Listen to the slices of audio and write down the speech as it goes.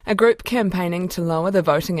A group campaigning to lower the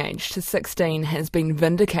voting age to 16 has been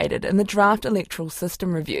vindicated in the draft electoral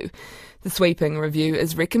system review. The sweeping review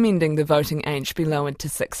is recommending the voting age be lowered to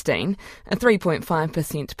 16, a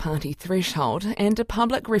 3.5% party threshold, and a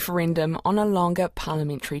public referendum on a longer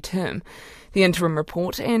parliamentary term. The interim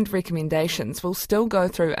report and recommendations will still go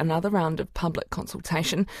through another round of public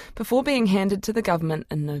consultation before being handed to the government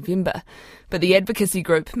in November. But the advocacy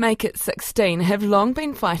group Make It 16 have long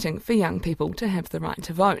been fighting for young people to have the right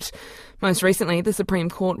to vote. Most recently, the Supreme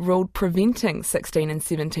Court ruled preventing 16 and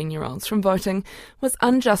 17-year-olds from voting was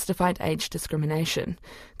unjustified age discrimination.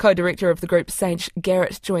 Co-director of the group, Sage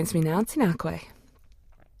Garrett, joins me now. Tēnā koe.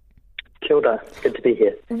 Kia ora. Good to be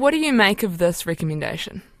here. What do you make of this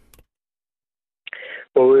recommendation?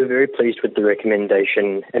 Well, we're very pleased with the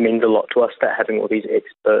recommendation. It means a lot to us that having all these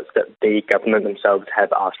experts that the government themselves have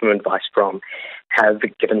asked for advice from have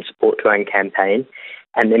given support to our campaign,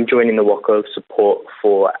 and them joining the waka of support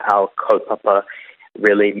for our kaupapa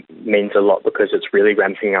really means a lot because it's really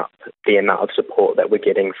ramping up the amount of support that we're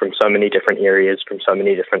getting from so many different areas, from so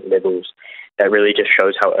many different levels. That really just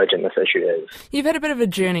shows how urgent this issue is. You've had a bit of a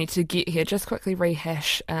journey to get here. Just quickly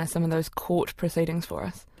rehash some of those court proceedings for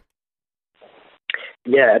us.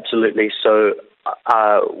 Yeah, absolutely. So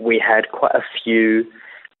we had quite a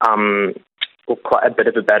bit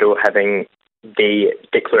of a battle having the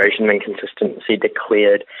Declaration of Inconsistency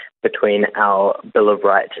declared between our Bill of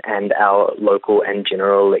Rights and our local and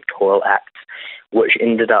general electoral acts, which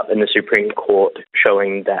ended up in the Supreme Court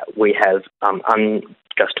showing that we have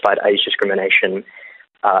unjustified age discrimination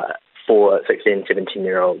for 16 and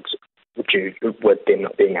 17-year-olds due with them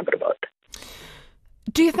not being able to vote.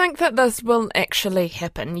 Do you think that this will actually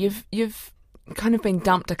happen? You've kind of been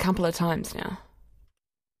dumped a couple of times now.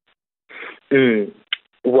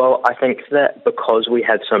 Well, I think that because we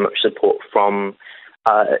had so much support from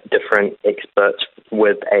different experts,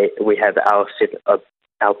 we have our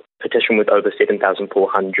petition with over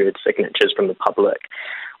 7,400 signatures from the public.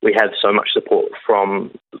 We have so much support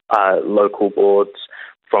from local boards,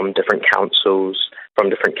 from different councils, from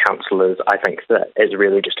different councillors. I think that it's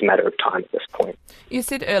really just a matter of time at this point. You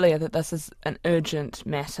said earlier that this is an urgent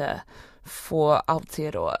matter for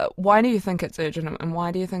Aotearoa. Why do you think it's urgent, and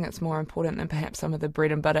why do you think it's more important than perhaps some of the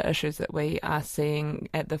bread and butter issues that we are seeing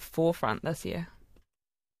at the forefront this year?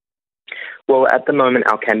 Well, at the moment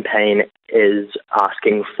our campaign is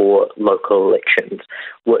asking for local elections,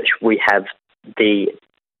 which we have the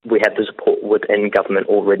support within government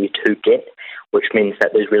already to get, which means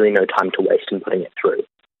that there's really no time to waste in putting it through.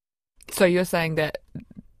 So you're saying that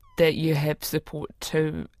you have support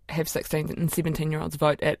to have 16 and 17-year-olds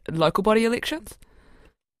vote at local body elections?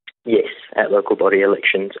 Yes, at local body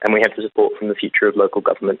elections. And we have the support from the Future of Local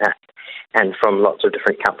Government Act and from lots of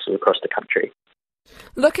different councils across the country.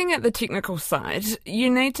 Looking at the technical side, you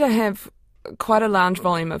need to have quite a large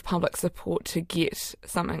volume of public support to get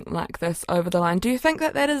something like this over the line. Do you think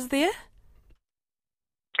that is there?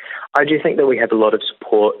 I do think that we have a lot of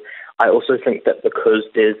support. I also think that because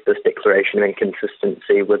there's this declaration of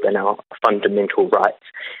inconsistency within our fundamental rights,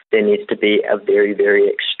 there needs to be a very, very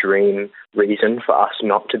extreme reason for us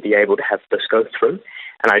not to be able to have this go through.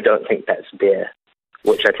 And I don't think that's there,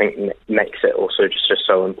 which I think makes it also just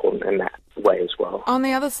so important in that way as well. On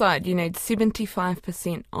the other side, you need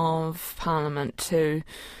 75% of Parliament to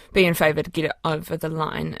be in favour to get it over the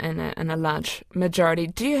line in a large majority.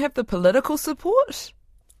 Do you have the political support?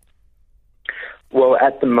 Well,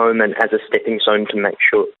 at the moment, as a stepping stone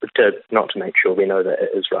we know that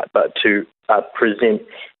it is right, but to present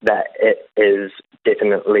that it is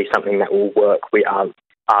definitely something that will work, we are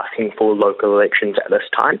asking for local elections at this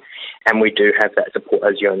time, and we do have that support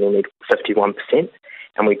as you only need 51%,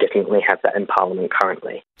 and we definitely have that in Parliament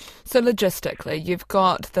currently. So logistically, you've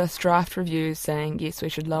got this draft review saying, yes, we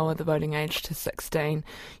should lower the voting age to 16.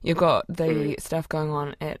 You've got the stuff going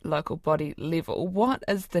on at local body level. What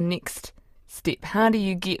is the next step? How do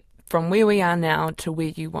you get from where we are now to where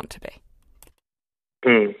you want to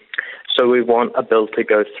be? So we want a bill to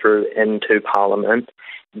go through into Parliament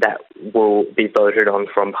that will be voted on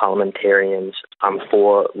from parliamentarians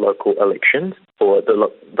for local elections, for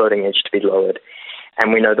the voting age to be lowered.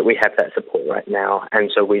 And we know that we have that support right now,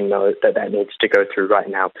 and so we know that that needs to go through right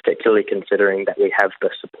now, particularly considering that we have the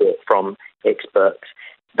support from experts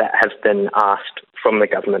that have been asked from the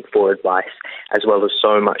government for advice, as well as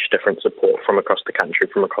so much different support from across the country,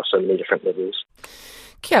 from across so many different levels.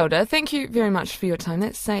 Kia ora, thank you very much for your time.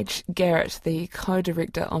 That's Sage Garrett, the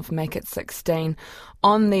co-director of Make It 16,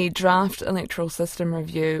 on the draft electoral system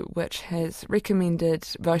review, which has recommended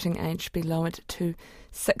voting age be lowered to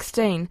 16.